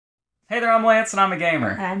Hey there, I'm Lance and I'm a gamer.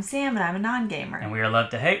 And I'm Sam and I'm a non-gamer. And we are Love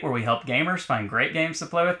to Hate, where we help gamers find great games to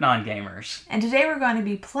play with non-gamers. And today we're going to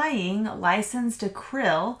be playing License to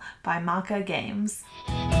Krill by Maka Games.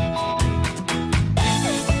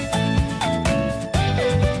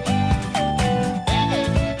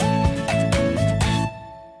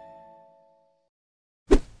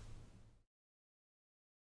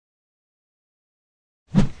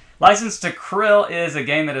 License to Krill is a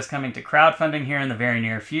game that is coming to crowdfunding here in the very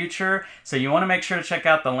near future, so you want to make sure to check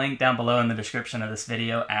out the link down below in the description of this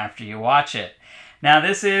video after you watch it. Now,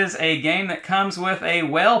 this is a game that comes with a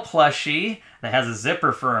whale plushie that has a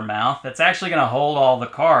zipper for a mouth that's actually going to hold all the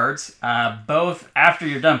cards, both after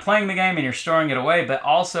you're done playing the game and you're storing it away, but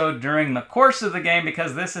also during the course of the game,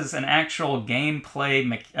 because this is an actual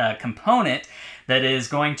gameplay component that is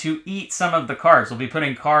going to eat some of the cards. We'll be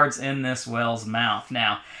putting cards in this whale's mouth.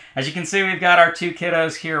 Now, as you can see, we've got our two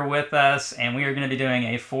kiddos here with us, and we are going to be doing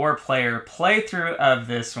a 4-player playthrough of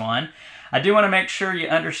this one. I do want to make sure you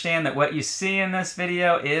understand that what you see in this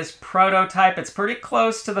video is prototype. It's pretty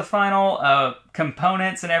close to the final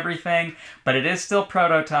components and everything, but it is still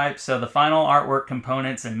prototype, so the final artwork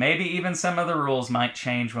components and maybe even some of the rules might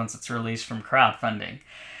change once it's released from crowdfunding.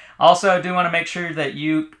 Also, I do want to make sure that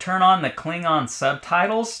you turn on the Klingon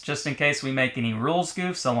subtitles, just in case we make any rules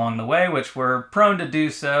goofs along the way, which we're prone to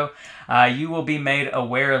do so. You will be made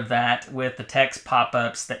aware of that with the text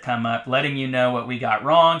pop-ups that come up, letting you know what we got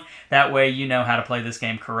wrong. That way you know how to play this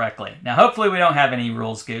game correctly. Now, hopefully we don't have any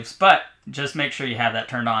rules goofs, but just make sure you have that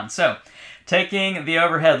turned on. So, taking the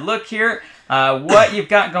overhead look here, what you've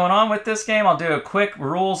got going on with this game, I'll do a quick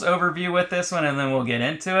rules overview with this one, and then we'll get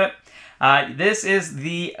into it. This is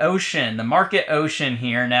the ocean, the market ocean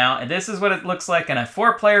here. Now, this is what it looks like in a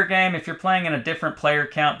 4-player game. If you're playing in a different player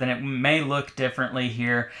count, then it may look differently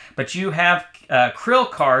here. But you have Krill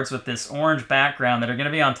cards with this orange background that are going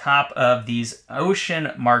to be on top of these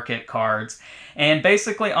ocean market cards. And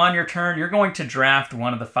basically on your turn, you're going to draft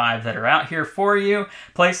one of the 5 that are out here for you,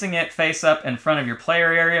 placing it face up in front of your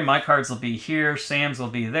player area. My cards will be here, Sam's will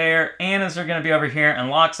be there, Anna's are going to be over here, and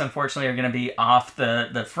Locke's, unfortunately, are going to be off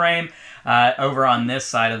the frame over on this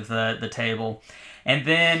side of the table. And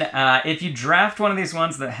then if you draft one of these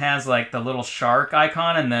ones that has like the little shark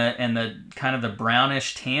icon and the kind of the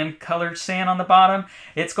brownish tan colored sand on the bottom,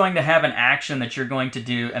 it's going to have an action that you're going to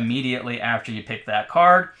do immediately after you pick that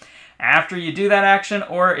card. After you do that action,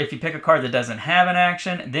 or if you pick a card that doesn't have an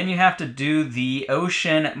action, then you have to do the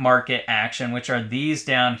ocean market action, which are these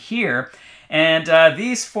down here. And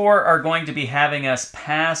these 4 are going to be having us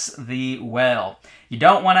pass the whale. You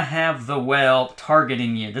don't want to have the whale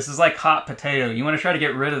targeting you. This is like hot potato. You want to try to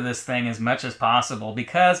get rid of this thing as much as possible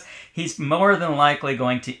because he's more than likely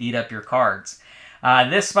going to eat up your cards.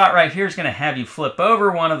 This spot right here is going to have you flip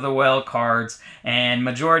over one of the whale cards, and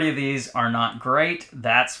majority of these are not great.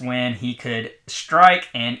 That's when he could strike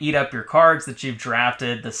and eat up your cards that you've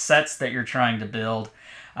drafted, the sets that you're trying to build.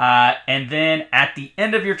 And then at the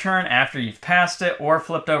end of your turn, after you've passed it or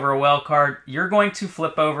flipped over a whale card, you're going to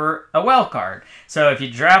flip over a whale card. So if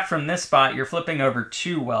you draft from this spot, you're flipping over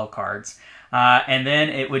 2 whale cards. And then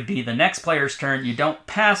it would be the next player's turn. You don't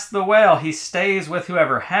pass the whale. He stays with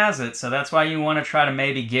whoever has it. So that's why you want to try to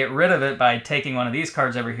maybe get rid of it by taking one of these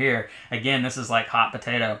cards over here. Again, this is like hot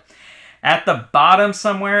potato. At the bottom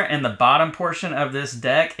somewhere, in the bottom portion of this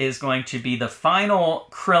deck, is going to be the final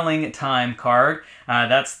Krilling Time card.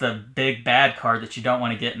 That's the big bad card that you don't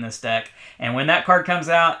want to get in this deck. And when that card comes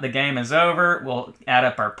out, the game is over. We'll add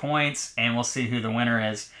up our points, and we'll see who the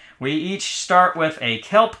winner is. We each start with a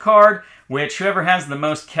kelp card, which whoever has the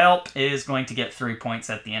most kelp is going to get 3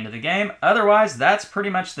 points at the end of the game. Otherwise, that's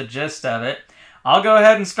pretty much the gist of it. I'll go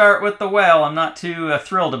ahead and start with the whale. I'm not too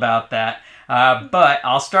thrilled about that. But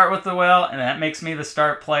I'll start with the whale, and that makes me the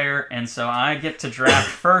start player, and so I get to draft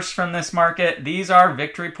first from this market. These are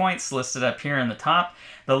victory points listed up here in the top.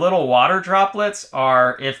 The little water droplets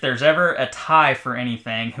are if there's ever a tie for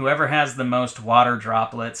anything, whoever has the most water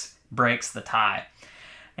droplets breaks the tie.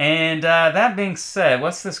 And that being said,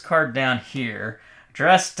 what's this card down here?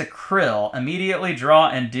 Dress to Krill. Immediately draw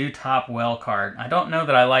and do top whale card. I don't know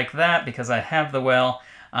that I like that because I have the whale.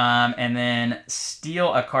 And then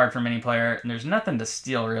steal a card from any player. And there's nothing to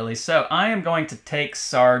steal, really. So I am going to take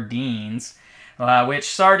Sardines, which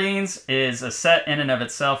Sardines is a set in and of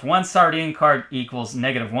itself. 1 sardine card equals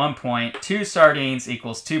 -1 point. 2 sardines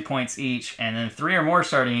equals 2 points each. And then 3 or more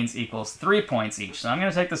sardines equals 3 points each. So I'm going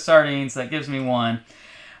to take the sardines. That gives me 1.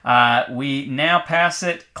 We now pass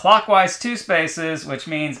it clockwise 2 spaces, which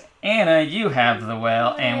means, Anna, you have the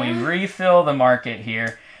whale. And we refill the market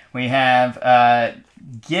here. We have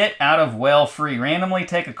get out of whale free. Randomly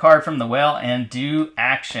take a card from the whale and do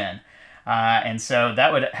action. And so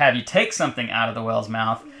that would have you take something out of the whale's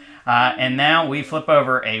mouth. And now we flip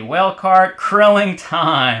over a whale card. Krilling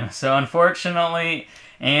time. So unfortunately,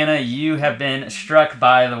 Anna, you have been struck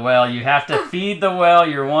by the whale. You have to feed the whale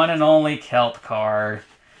your one and only kelp card.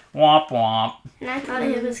 Womp womp. And I thought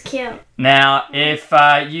it was cute. Now, if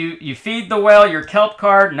you feed the whale your kelp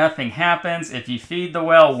card, nothing happens. If you feed the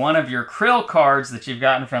whale one of your krill cards that you've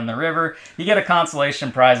gotten from the river, you get a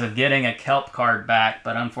consolation prize of getting a kelp card back.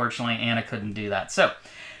 But unfortunately, Anna couldn't do that. So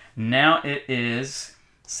now it is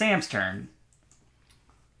Sam's turn.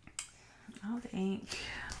 Oh, the ink.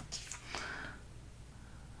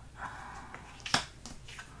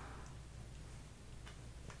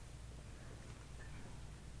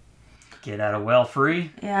 Get out of whale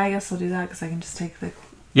free. Yeah, I guess I'll do that because I can just take the...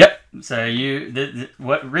 Yep. So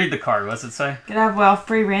read the card. What's it say? Get out of whale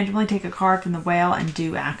free, randomly take a card from the whale and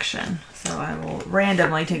do action. So I will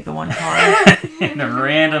randomly take the one card. And a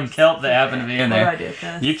random kelp that happened to be in there. What do I do with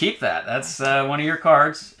this? You keep that. That's one of your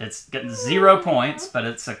cards. It's getting 0 points, but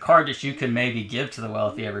it's a card that you can maybe give to the whale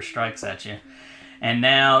if he ever strikes at you. And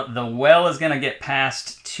now the whale is going to get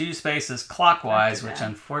past 2 spaces clockwise, which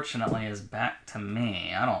unfortunately is back to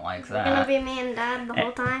me. I don't like that. It's going to be me and Dad the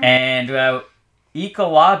whole time. And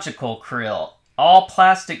ecological krill. All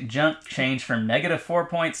plastic junk change from -4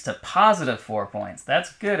 points to +4 points.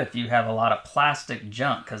 That's good if you have a lot of plastic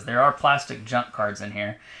junk, because there are plastic junk cards in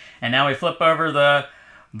here. And now we flip over the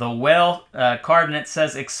whale card, and it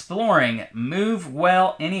says exploring. Move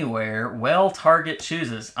whale anywhere. Whale target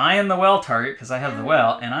chooses. I am the whale target because I have the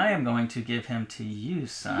whale, and I am going to give him to you,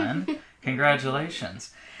 son.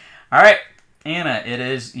 Congratulations. All right, Anna, it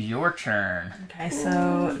is your turn. Okay,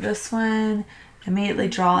 so this one, immediately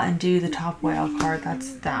draw and do the top whale card.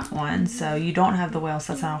 That's that one. So you don't have the whale,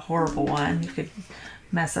 so that's not a horrible one. You could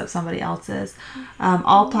mess up somebody else's.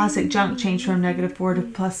 All plastic junk change from -4 to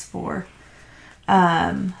 +4.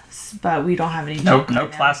 But we don't have any junk. No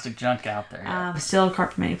plastic junk out there yet. Steal a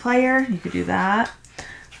card from any player. You could do that.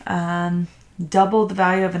 Double the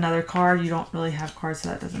value of another card. You don't really have cards, so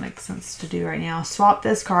that doesn't make sense to do right now. Swap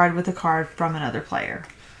this card with a card from another player.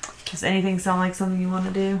 Does anything sound like something you want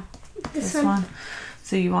to do? This one.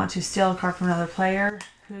 So you want to steal a card from another player.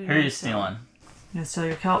 Who are you stealing? You're going to steal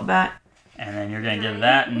your kelp back. And then you're going to give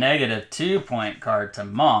that -2 point card to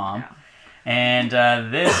Mom. Yeah. And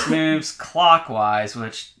this moves clockwise,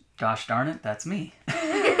 which, gosh darn it, that's me.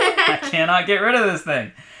 I cannot get rid of this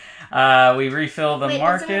thing. We refill the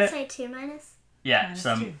market. Doesn't it say 2 minus? Yeah,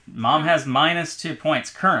 so -2. Mom has -2 points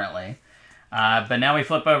currently. But now we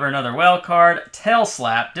flip over another whale card. Tail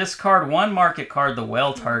slap. Discard 1 market card the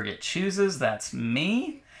whale target chooses. That's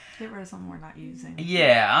me. Get rid of something we're not using.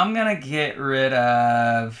 Yeah, I'm going to get rid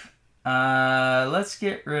of... let's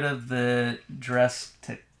get rid of the dress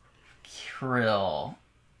to krill.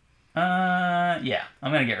 Yeah,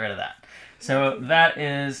 I'm going to get rid of that. So that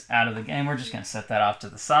is out of the game. We're just going to set that off to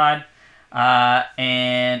the side.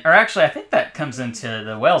 Or actually, I think that comes into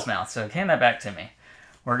the whale's mouth. So hand that back to me.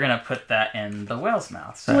 We're going to put that in the whale's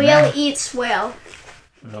mouth. So whale eats whale.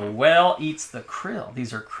 The whale eats the krill.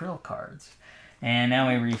 These are krill cards. And now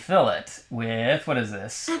we refill it with, what is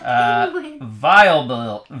this? Vile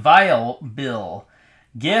Bill.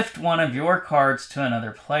 Gift one of your cards to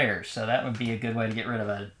another player. So that would be a good way to get rid of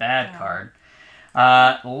a bad card.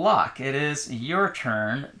 Lock. It is your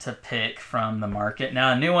turn to pick from the market.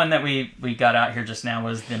 Now, a new one that we got out here just now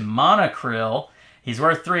was the monokrill. He's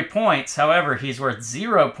worth 3 points. However, he's worth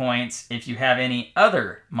 0 points if you have any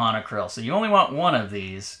other monokrill. So you only want one of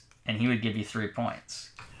these, and he would give you 3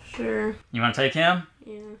 points. Sure. You want to take him?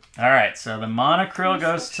 Yeah. All right, so the monokrill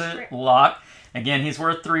goes to Lock. Again, he's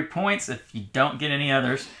worth 3 points if you don't get any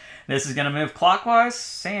others. This is going to move clockwise.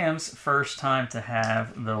 Sam's first time to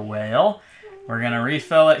have the whale. We're going to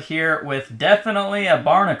refill it here with definitely a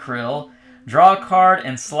barnacrill. Draw a card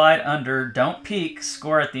and slide under. Don't peek.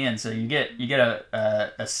 Score at the end. So you get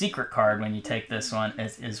a secret card when you take this one.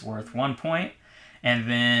 It is worth 1 point. And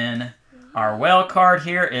then our whale card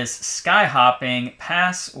here is sky hopping.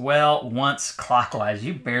 Pass whale once clockwise.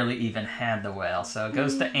 You barely even had the whale. So it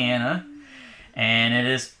goes to Anna. And it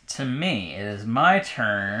is to me. It is my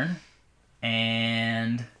turn.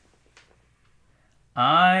 And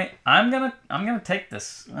I'm gonna take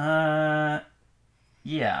this.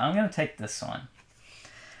 Yeah, I'm going to take this one.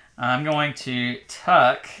 I'm going to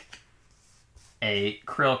tuck a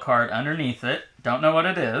krill card underneath it. Don't know what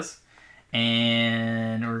it is.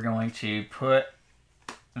 And we're going to put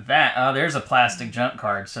that... Oh, there's a plastic junk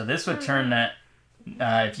card. So this would turn that...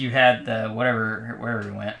 if you had the wherever we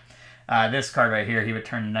went, this card right here, he would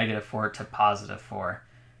turn -4 to +4.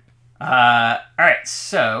 All right,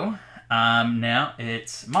 so now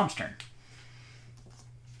it's Mom's turn.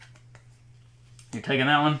 You're taking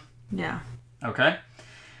that one? Yeah. Okay.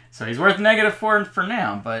 So he's worth -4 for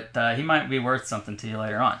now, but he might be worth something to you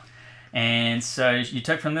later on. And so you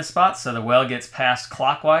took from this spot, so the whale gets passed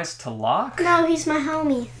clockwise to Locke. No, he's my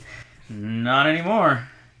homie. Not anymore.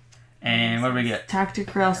 And what do we get? Tactic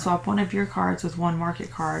Krill, swap one of your cards with one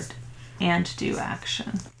market card and do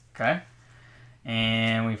action. Okay.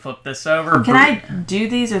 And we flip this over. Can I do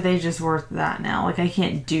these, or are they just worth that now? Like, I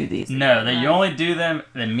can't do these. No, you only do them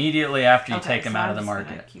immediately after you take them so out I'm of the just gonna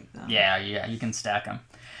market. keep them. Yeah, you can stack them.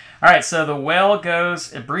 All right, so the whale goes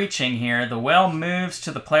breaching here. The whale moves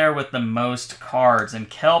to the player with the most cards, and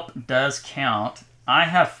kelp does count. I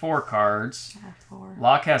have 4 cards. I have 4.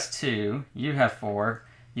 Locke has 2. You have 4.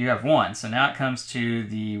 You have 1. So now it comes to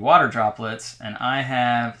the water droplets, and I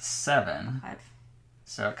have 7. 5.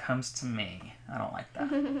 So it comes to me. I don't like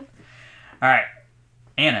that. All right,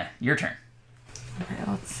 Anna, your turn. Okay,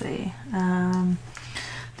 let's see.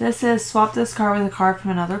 This is swap this card with a card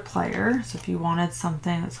from another player. So if you wanted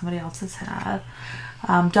something that somebody else has had,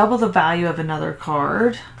 double the value of another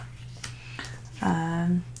card.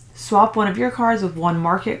 Swap one of your cards with one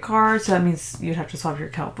market card. So that means you'd have to swap your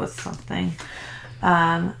kelp with something.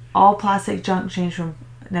 All plastic junk change from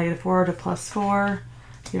 -4 to +4.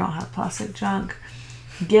 You don't have plastic junk.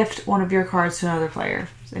 Gift one of your cards to another player.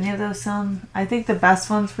 Does any of those sound? I think the best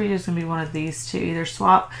ones for you is going to be one of these two. Either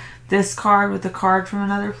swap this card with the card from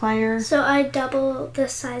another player. So I double the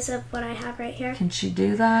size of what I have right here. Can she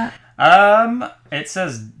do that? It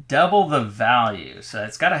says double the value, so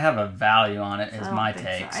it's got to have a value on it. Is my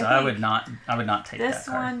take. So I would not take this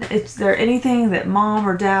that card. one. Is there anything that Mom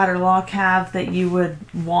or Dad or Locke have that you would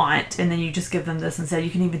want, and then you just give them this instead?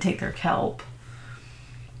 You can even take their kelp.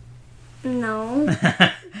 No.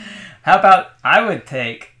 How about I would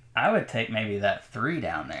take maybe that 3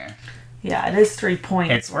 down there. Yeah, it is 3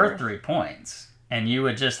 points. It's worth 3 points, and you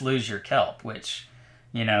would just lose your kelp, which,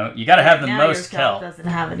 you know, you got to have the most your kelp. kelp.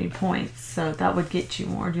 Doesn't have any points, so that would get you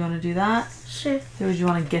more. Do you want to do that? Sure. Who would you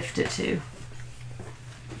want to gift it to?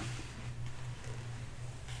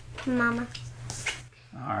 Mama.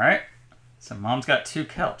 All right. So Mom's got 2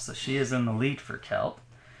 kelp, so she is in the lead for kelp.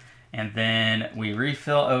 And then we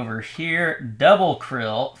refill over here. Double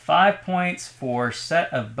krill, 5 points for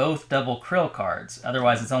set of both double krill cards.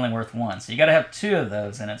 Otherwise, it's only worth 1. So you got to have 2 of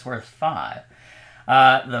those, and it's worth 5.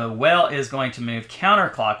 The whale is going to move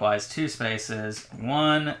counterclockwise 2 spaces.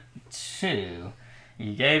 1, 2.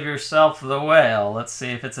 You gave yourself the whale. Let's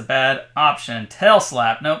see if it's a bad option. Tail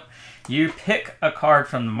slap. Nope. You pick a card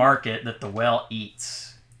from the market that the whale eats.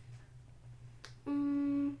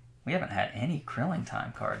 We haven't had any Krilling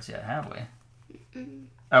Time cards yet, have we?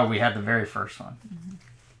 Oh, we had the very first one.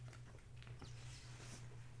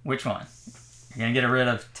 Which one? You're going to get rid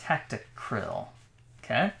of Tactic Krill.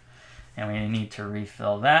 Okay. And we need to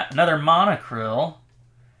refill that. Another Mana Krill.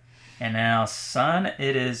 And now, son,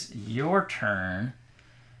 it is your turn.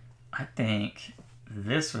 I think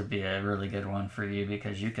this would be a really good one for you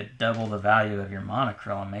because you could double the value of your Mana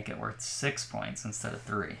Krill and make it worth 6 points instead of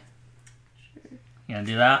 3. You gonna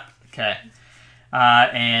do that? Okay.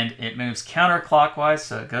 And it moves counterclockwise,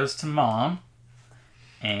 so it goes to Mom.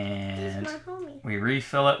 And He's my homie. we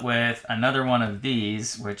refill it with another one of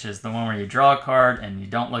these, which is the one where you draw a card and you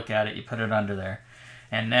don't look at it, you put it under there.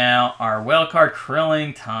 And now our whale card,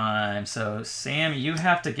 Krilling Time. So Sam, you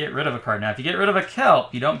have to get rid of a card. Now if you get rid of a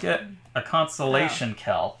kelp, you don't get a consolation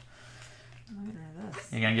kelp.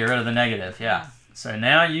 You're gonna get rid of the negative, yeah. So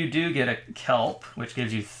now you do get a kelp, which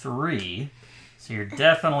gives you 3. So you're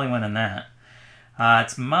definitely winning that.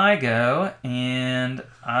 It's my go, and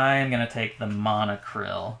I'm going to take the Mana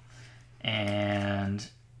Krill. And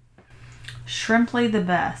Shrimply the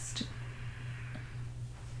best.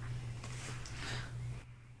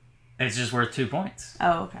 it's just worth 2 points.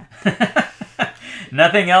 Oh, okay.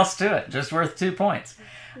 Nothing else to it, just worth 2 points.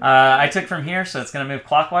 I took from here, so it's going to move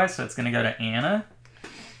clockwise, so it's going to go to Anna.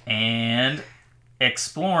 And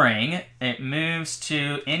exploring, it moves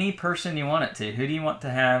to any person you want it to. Who do you want to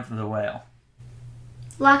have the whale?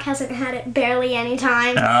 Locke hasn't had it barely any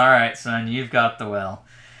time. All right, son, you've got the whale.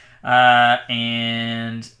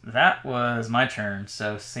 And that was my turn.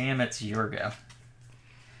 So, Sam, it's your go.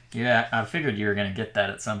 Yeah, I figured you were going to get that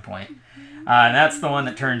at some point. And that's the one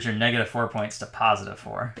that turns your -4 points to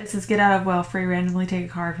 +4. This is get out of whale free. Randomly take a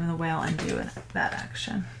card from the whale and do that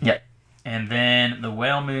action. Yep. And then the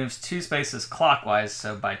whale moves 2 spaces clockwise,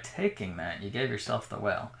 so by taking that, you gave yourself the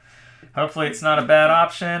whale. Hopefully it's not a bad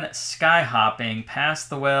option. Sky hopping past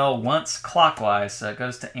the whale once clockwise, so it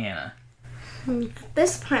goes to Anna. At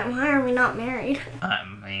this point, why are we not married? I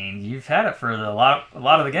mean, you've had it for a lot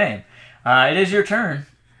of the game. It is your turn.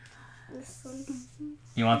 This one.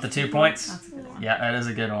 You want the 2 points? That's a good one. Yeah, that is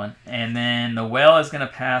a good one. And then the whale is going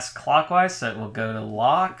to pass clockwise, so it will go to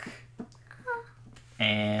Locke.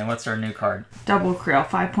 And what's our new card? Double Krill.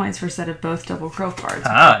 5 points for a set of both double Krill cards.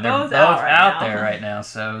 They're both out now. there right now,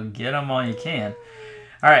 so get them while you can.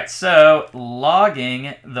 All right, so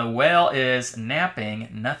logging, the whale is napping,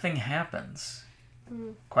 nothing happens.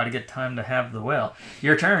 Quite a good time to have the whale.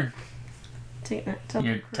 Your turn.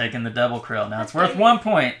 You're taking the double Krill. Now it's worth 1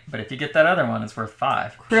 point, but if you get that other one, it's worth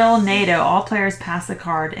 5. Krill NATO. All players pass the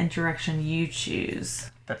card in direction you choose.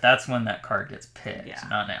 But that's when that card gets picked, Yeah.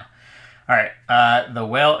 not now. All right, the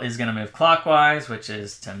whale is going to move clockwise, which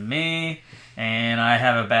is to me, and I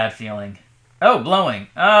have a bad feeling. Oh, blowing.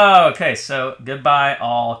 Oh, okay, so goodbye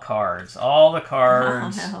all cards. All the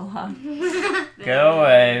cards go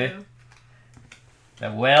away.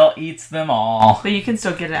 The whale eats them all. But you can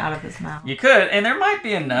still get it out of his mouth. You could, and there might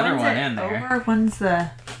be another When's one it in there. over? When's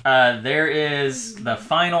the... There is the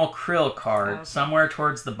final Krill card somewhere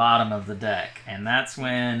towards the bottom of the deck, and that's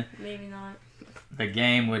when Maybe not. the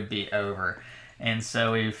game would be over. And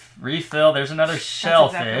so we've refilled. There's another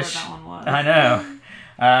shellfish. That's exactly what that one was.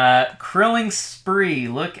 I know. Krilling Spree.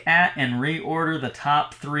 Look at and reorder the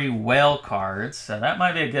top 3 whale cards. So that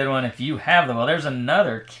might be a good one if you have the whale. There's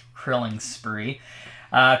another Krilling Spree.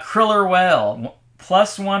 Kriller Whale.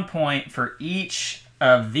 Plus 1 point for each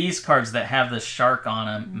of these cards that have the shark on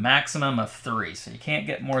them. Maximum of 3. So you can't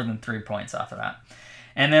get more than 3 points off of that.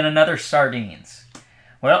 And then another Sardines.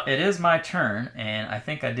 Well, it is my turn, and I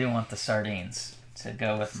think I do want the sardines to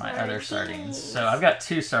go with my other sardines. So I've got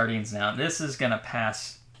 2 sardines now. This is going to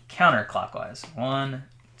pass counterclockwise. 1,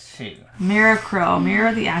 2. Mirror Krill.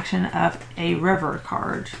 Mirror the action of a river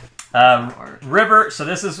card. River, so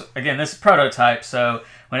this is, again, this is prototype. So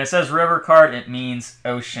when it says river card, it means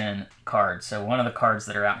ocean card. So one of the cards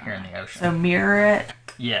that are out here in the ocean. So mirror it.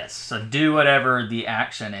 Yes, so do whatever the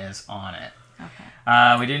action is on it. Okay.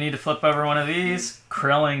 We do need to flip over one of these.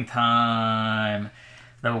 Krilling time.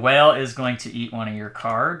 The whale is going to eat one of your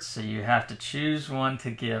cards, so you have to choose one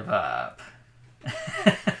to give up.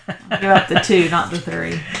 Give up the 2, not the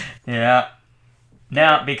 3. Yeah.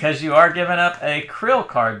 Now, because you are giving up a Krill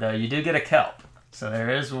card, though, you do get a kelp. So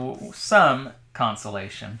there is some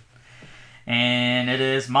consolation. And it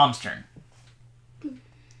is Mom's turn.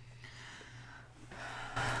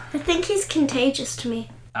 I think he's contagious to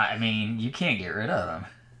me. I mean, you can't get rid of him.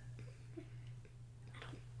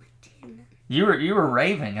 You were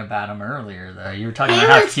raving about him earlier, though. You were talking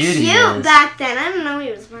about how cute he is. Back then. I didn't know he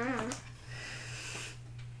was brown.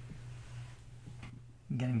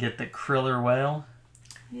 Gonna get the Kriller whale.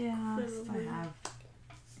 Yeah, I have.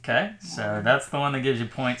 Okay, so that's the one that gives you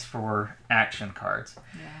points for action cards.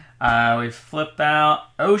 Yeah. We flip out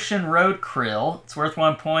Ocean Road Krill. It's worth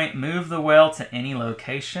 1 point. Move the whale to any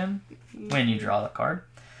location when you draw the card.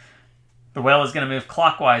 The whale is going to move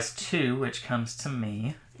clockwise 2, which comes to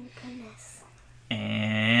me. Thank goodness.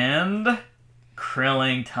 And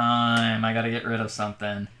krilling time. I got to get rid of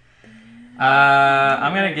something.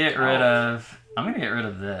 I'm going to get rid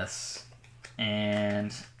of this.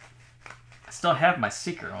 And I still have my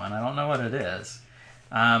secret one. I don't know what it is.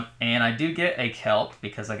 And I do get a kelp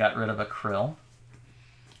because I got rid of a krill.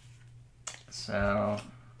 So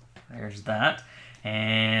there's that.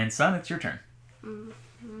 And son, it's your turn.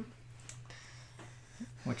 Mm-hmm.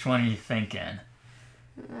 Which one are you thinking?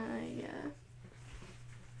 Yeah.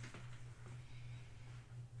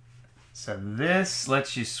 So this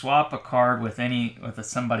lets you swap a card with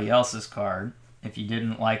somebody else's card if you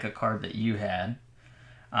didn't like a card that you had.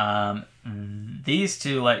 These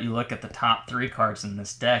 2 let you look at the top 3 cards in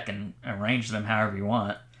this deck and arrange them however you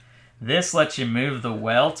want. This lets you move the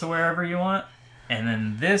whale to wherever you want. And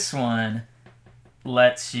then this one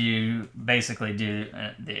lets you basically do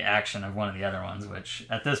the action of one of the other ones, which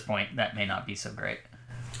at this point, that may not be so great.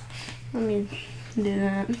 Let me do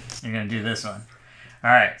that. You're going to do this one.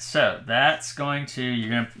 All right, so you're going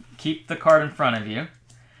to keep the card in front of you,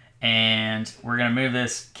 and we're going to move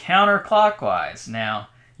this counterclockwise. Now,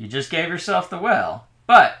 you just gave yourself the whale,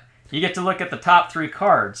 but you get to look at the top 3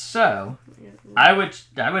 cards, so I would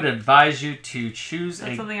advise you to choose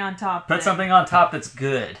Put something on top. Put something on top that's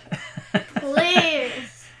good.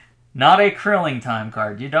 Please. Not a krilling time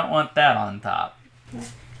card. You don't want that on top.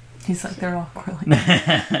 He's like, they're all krilling.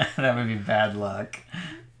 That would be bad luck.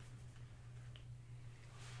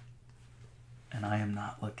 And I am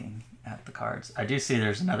not looking at the cards. I do see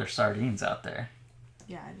there's another sardines out there.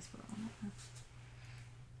 Yeah, I just put it on that.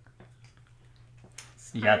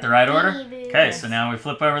 You got the right order? Okay, so now we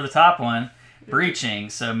flip over the top one. Breaching.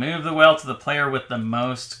 So move the whale to the player with the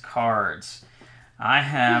most cards. I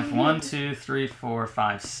have 1, 2, 3, 4,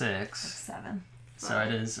 5, 6. 7. So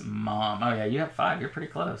it is Mom. Oh, yeah, you have 5. You're pretty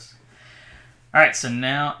close. All right, so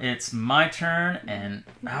now it's my turn, and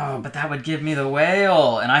but that would give me the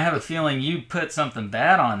whale, and I have a feeling you put something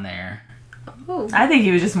bad on there. Ooh. I think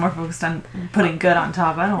he was just more focused on putting good on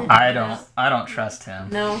top. I don't trust him.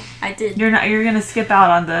 No, I did. You're gonna skip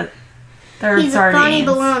out on the third He's sardines.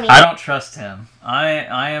 a funny baloney. I don't trust him.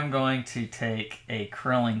 I am going to take a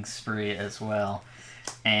krilling spree as well,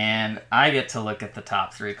 and I get to look at the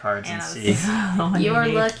top 3 cards and see. You're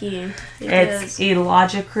lucky. It's a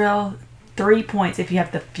logic krill. 3 points if you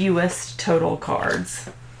have the fewest total cards.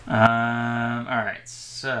 All right,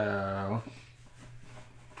 so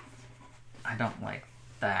I don't like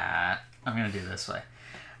that. I'm gonna do it this way.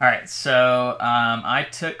 All right, so I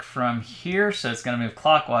took from here, so it's gonna move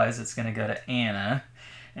clockwise. It's gonna go to Anna,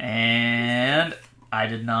 and I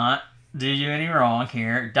did not do you any wrong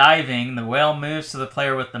here. Diving, the whale moves to the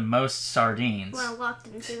player with the most sardines. Well, Locke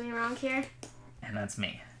didn't do me wrong here. And that's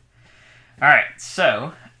me. All right,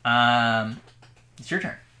 so it's your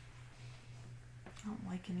turn. I don't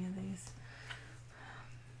like any of these.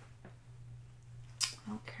 I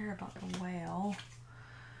don't care about the whale.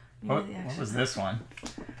 What was this one?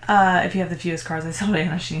 If you have the fewest cards, I still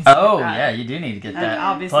Anna. She needs Oh, yeah, you do need to get that.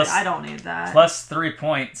 Obviously, I don't need that. Plus 3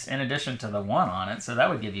 points in addition to the 1 on it, so that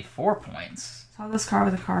would give you 4 points. Saw this card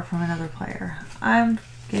with a card from another player. I'm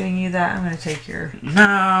giving you that. I'm going to take your...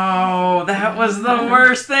 No, that was the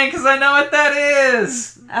worst thing, because I know what that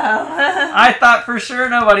is. Oh. I thought for sure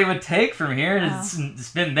nobody would take from here.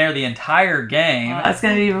 It's been there the entire game. It's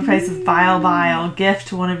going to be replaced with Vile.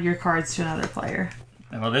 Gift one of your cards to another player.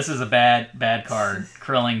 Well, this is a bad card.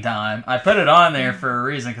 Krilling time. I put it on there for a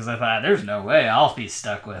reason because I thought there's no way I'll be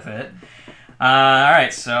stuck with it.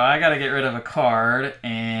 Alright, so I got to get rid of a card,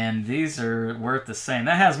 and these are worth the same.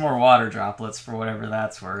 That has more water droplets for whatever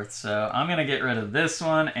that's worth, so I'm going to get rid of this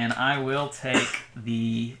one, and I will take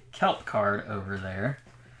the kelp card over there.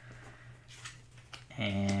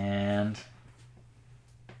 And...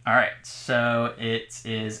 Alright, so it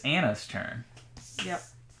is Anna's turn. Yep.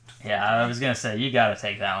 Yeah, I was going to say, you got to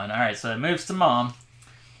take that one. All right, so it moves to Mom.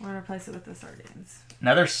 We're going to replace it with the sardines.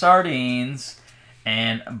 Another sardines,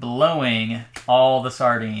 and blowing all the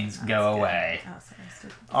sardines go away. Oh,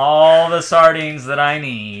 sorry. All the sardines that I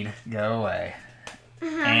need go away.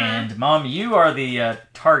 And Mom, you are the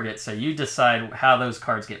target, so you decide how those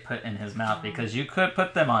cards get put in his mouth, because you could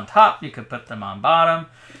put them on top, you could put them on bottom,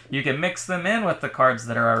 you can mix them in with the cards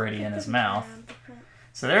that are already in his mouth.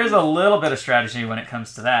 So there's a little bit of strategy when it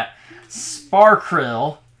comes to that.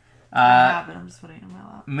 Sparkrill. I'm just putting them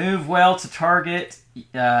all up. Move well to target.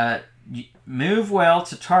 Move well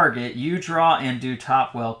to target. You draw and do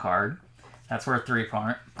top well card. That's worth 3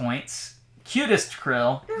 points. Cutest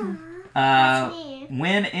Krill.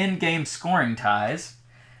 Win in-game scoring ties.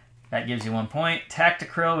 That gives you 1 point.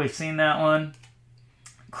 Tacticrill, we've seen that one.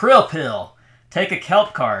 Krill Pill. Take a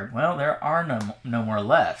kelp card. Well, there are no more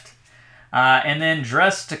left. And then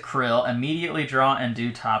Dress to Krill, immediately draw and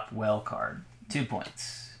do top well card. 2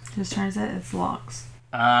 points. Whose turn is it? It's Locke's.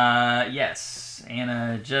 Yes.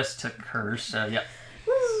 Anna just took hers, so yep.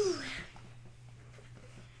 Woo.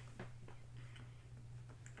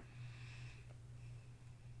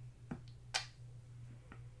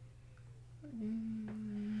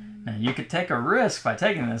 Now, you could take a risk by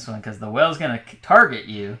taking this one, because the whale's going to target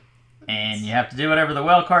you. And you have to do whatever the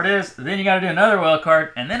well card is. Then you got to do another well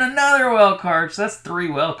card, and then another well card. So that's 3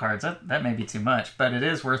 well cards. That may be too much, but it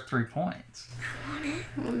is worth 3 points.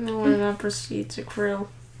 No, and I proceed to Krill.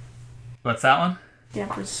 What's that one? Yeah,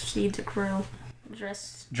 proceed to Krill.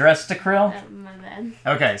 Dress to Krill? my bad.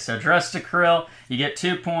 Okay, so Dress to Krill. You get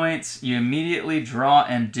 2 points. You immediately draw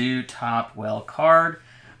and do top well card.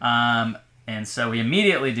 And so we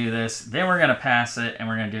immediately do this. Then we're going to pass it, and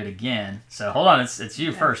we're going to do it again. So hold on. It's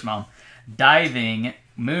you first, Mom. Diving.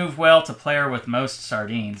 Move well to player with most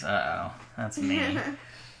sardines. Uh-oh. That's me.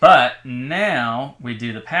 But now we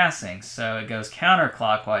do the passing. So it goes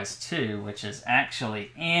counterclockwise too, which is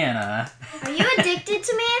actually Anna. Are you addicted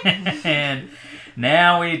to me? And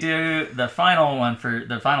now we do the final one for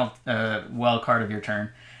the final well card of your turn.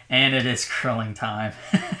 And it is Krilling time.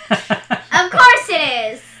 Of course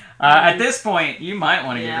it is. At this point, you might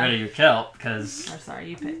want to get rid of your kelp, because I'm sorry,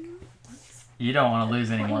 you pick. you don't want to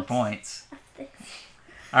lose any more points.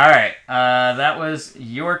 Alright, that was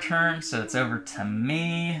your turn, so it's over to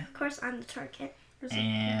me. Of course, I'm the target.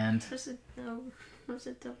 And Where's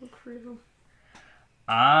a double Krill?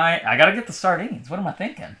 I gotta get the sardines. What am I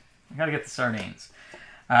thinking? I gotta get the sardines.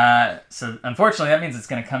 So unfortunately, that means it's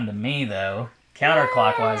gonna come to me, though.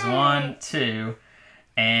 Counterclockwise, 1, 2...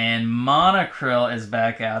 And Monokrill is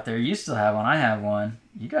back out there. You still have one. I have one.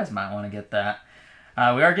 You guys might want to get that.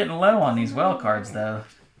 We are getting low on these well cards, though.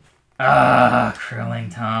 Ah, Krilling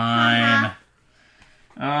time.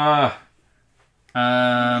 I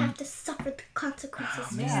have to suffer the consequences.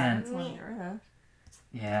 Oh, man. That's one to get rid of.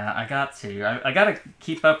 Yeah, I got to. I got to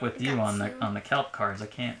keep up with you on the kelp cards. I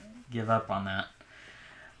can't give up on that.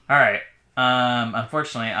 All right.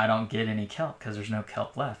 Unfortunately, I don't get any kelp because there's no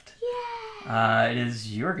kelp left. Yeah. It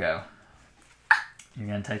is your go. You're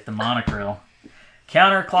gonna take the monokrill.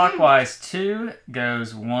 Counterclockwise 2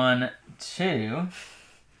 goes 1, 2.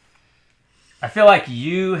 I feel like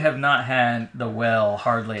you have not had the well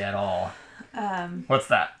hardly at all. What's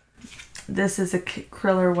that? This is a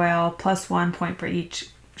Kriller whale, +1 point for each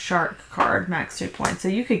shark card, max 2 points. So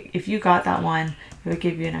you could, if you got that one, it would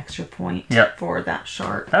give you an extra point for that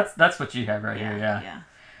shark. That's what you have right here, yeah.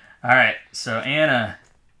 All right, so Anna,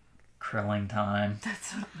 Krilling time.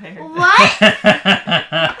 That's not fair. What?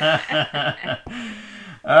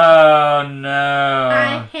 Oh no!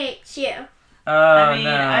 I hate you. Oh I mean,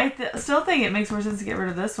 no! I still think it makes more sense to get rid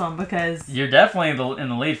of this one because You're definitely in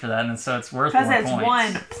the lead for that, and so it's worth more it's points.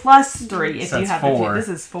 1 plus 3 if So you it's have 4. This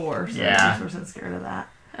is 4, so Yeah. it makes more sense to get rid of that.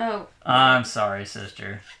 Oh. I'm sorry,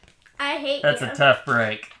 sister. I hate That's you. a tough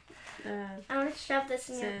break. I'm gonna shove this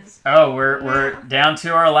in your... Says Oh, we're down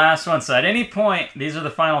to our last one. So at any point, these are the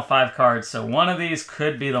final 5 cards. So one of these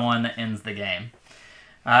could be the one that ends the game.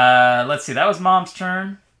 Let's see. That was Mom's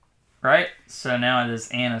turn, right? So now it is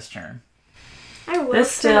Anna's turn. I will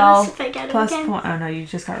This still still if I get it plus again. point. Oh no, you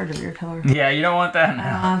just got rid of your killer. Yeah, you don't want that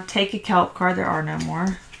now. Take a kelp card. There are no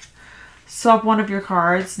more. Swap one of your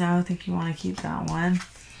cards. No, I think you want to keep that one.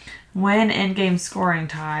 When in-game scoring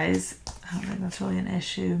ties, I don't think that's really an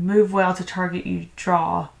issue. Move whale to target you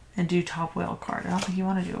draw and do top whale card. I don't think you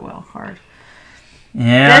want to do a whale card.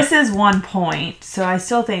 Yeah. This is 1 point, so I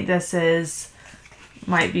still think this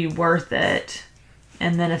might be worth it.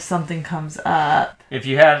 And then if something comes up, If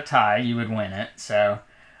you had a tie, you would win it. So,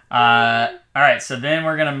 all right. So then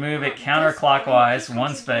we're gonna move it counterclockwise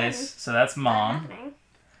 1 space. So that's Mom.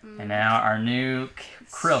 And now our new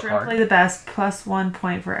Krill Shrimply card. the best, plus 1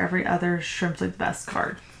 point for every other Shrimply the best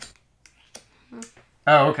card.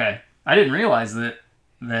 Oh, okay. I didn't realize that.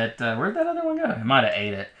 Where'd that other one go? It might have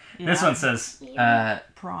ate it. This Yeah. one says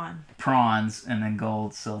Prawn. prawns and then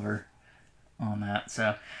gold, silver on that.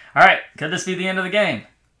 So, all right. Could this be the end of the game?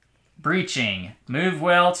 Breaching. Move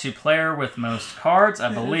well to player with most cards. I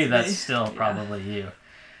believe that's still probably you.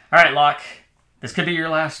 All right, Locke. This could be your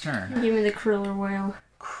last turn. give me the Kriller whale.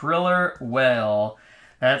 Kriller Whale.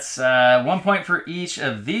 That's 1 point for each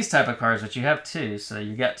of these type of cards, but you have 2, so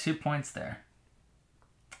you got 2 points there.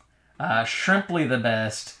 Shrimply the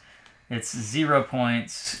best. It's 0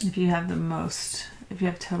 points. If you have the most, if you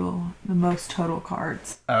have the most total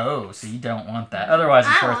cards. Oh, so you don't want that. Otherwise,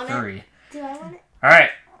 it's I worth want it. 3. Do I want it? All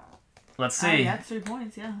right. Let's see. Yeah, 3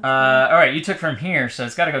 points, yeah. All right, you took from here, so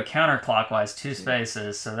it's got to go counterclockwise 2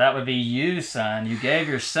 spaces. So that would be you, son. You gave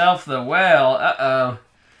yourself the whale. Uh-oh.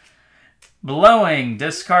 Blowing.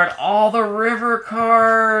 Discard all the river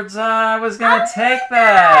cards. I was going to take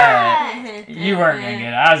that. You weren't going to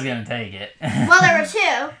get it. I was going to take it. Well, there were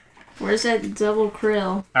 2. Where's that double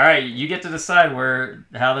krill? All right, you get to decide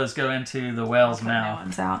how those go into the whale's mouth.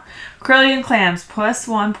 One's out. Krillian clams, plus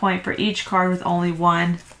 1 point for each card with only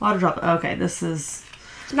 1. A lot of drop. Okay, this is...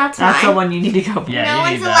 That's That's the mine. one you need to go for. Yeah, No you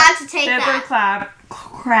one's need that. allowed to take Fiddler that.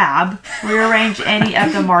 crab. Rearrange any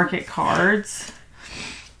of the market cards.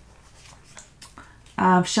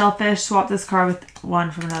 Shellfish, swap this card with 1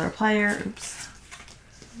 from another player. Oops.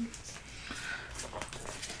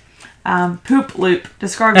 Poop loop.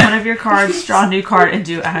 Discard one of your cards, draw a new card, and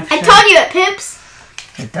do action. I told you it poops.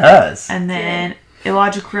 It does. And then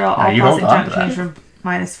illogical krill, all you plus hold on and to junk that. change from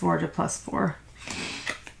 -4 to +4.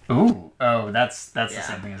 Ooh. Oh, that's the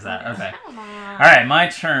same thing as that. Okay. All right, my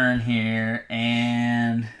turn here,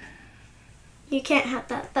 and You can't have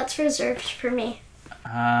that. That's reserved for me.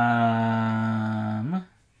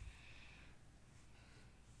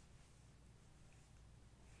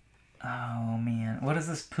 Oh man, what is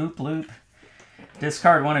this poop loop?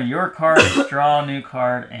 Discard one of your cards, draw a new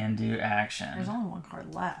card, and do action. There's only 1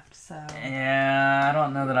 card left, so... Yeah, I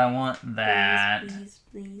don't know that I want that.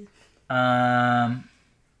 Please. I'm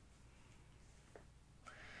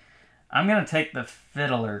gonna take the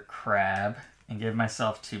fiddler crab and give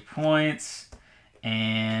myself 2 points,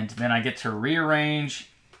 and then I get to rearrange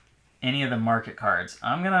any of the market cards.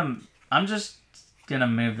 I'm just gonna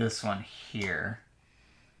move this one here.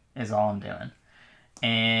 Is all I'm doing,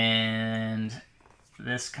 and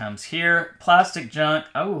this comes here. Plastic junk.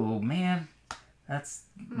 Oh man, that's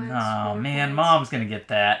Minus oh 4 man, points. Mom's gonna get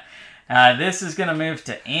that. This is gonna move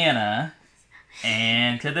to Anna.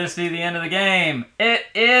 And could this be the end of the game? It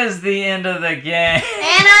is the end of the game.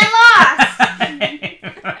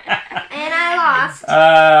 And I lost. Oh,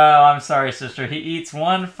 I'm sorry, sister. He eats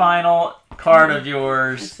one final card of I'm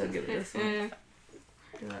yours. so good at this one.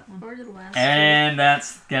 Do that one. Or the last And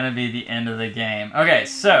that's going to be the end of the game. Okay,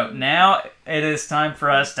 so now it is time for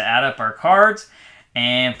us to add up our cards.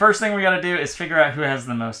 And first thing we got to do is figure out who has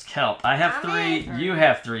the most kelp. I have I'm 3, you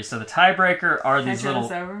have 3. So the tiebreaker are these Can I turn little...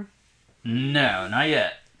 this over? No, not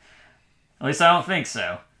yet. At least I don't think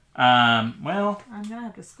so. Well, I'm gonna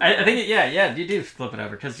have to score. I think, yeah, you do flip it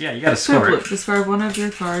over. Because, yeah, you got to score Flip. it. Discard one of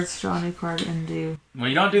your cards, draw a new card, and do. Well,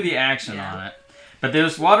 you don't do the action Yeah. on it. But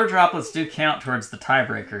those water droplets do count towards the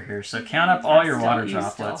tiebreaker here. So count up all your water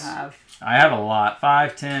droplets. I have a lot.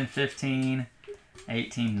 5, 10, 15,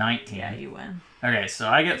 18, 19. Yeah, you win. Okay, so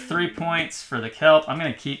I get 3 points for the kelp. I'm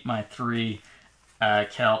going to keep my 3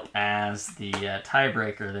 kelp as the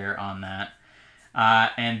tiebreaker there on that.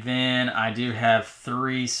 And then I do have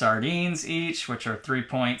 3 sardines each, which are 3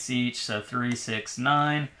 points each. So 3, 6,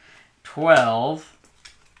 9, 12.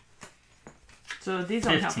 So these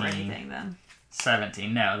don't count for 15. anything then.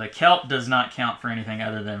 17. No, the kelp does not count for anything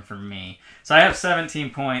other than for me. So I have 17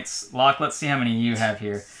 points. Locke, let's see how many you have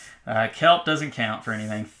here. Kelp doesn't count for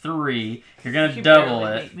anything. 3. You're going to You double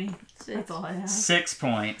barely it. beat me. That's all I have. 6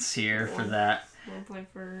 points here for that. 1 point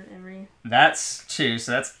for every. That's 2,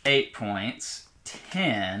 so that's 8 points.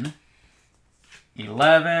 10,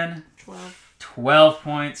 11, 12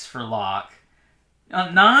 points for Locke.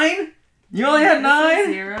 9? You only had 9? This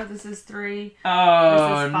is 0. This is 3. Oh,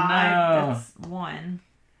 This is 5. no. That's 1.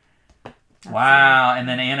 That's Wow, and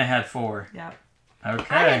then Anna had 4. 0. Yep. I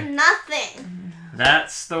Okay. did nothing.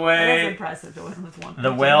 That's the That is way impressive to win with 1.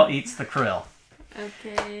 the whale eats the krill.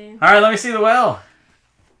 Okay. All right, let me see the whale.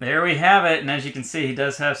 There we have it, and as you can see, he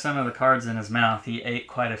does have some of the cards in his mouth. He ate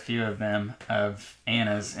quite a few of them, of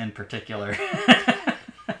Anna's in particular.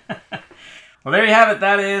 Well, there you have it.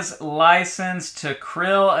 That is Licensed to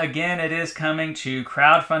Krill. Again, it is coming to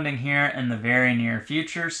crowdfunding here in the very near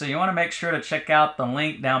future, so you want to make sure to check out the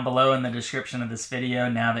link down below in the description of this video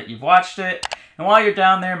now that you've watched it. And while you're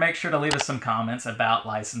down there, make sure to leave us some comments about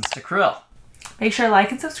Licensed to Krill. Make sure to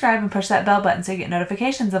like and subscribe and push that bell button so you get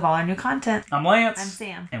notifications of all our new content. I'm Lance. I'm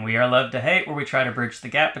Sam. And we are Love to Hate, where we try to bridge the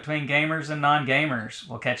gap between gamers and non-gamers.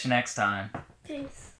 We'll catch you next time. Peace.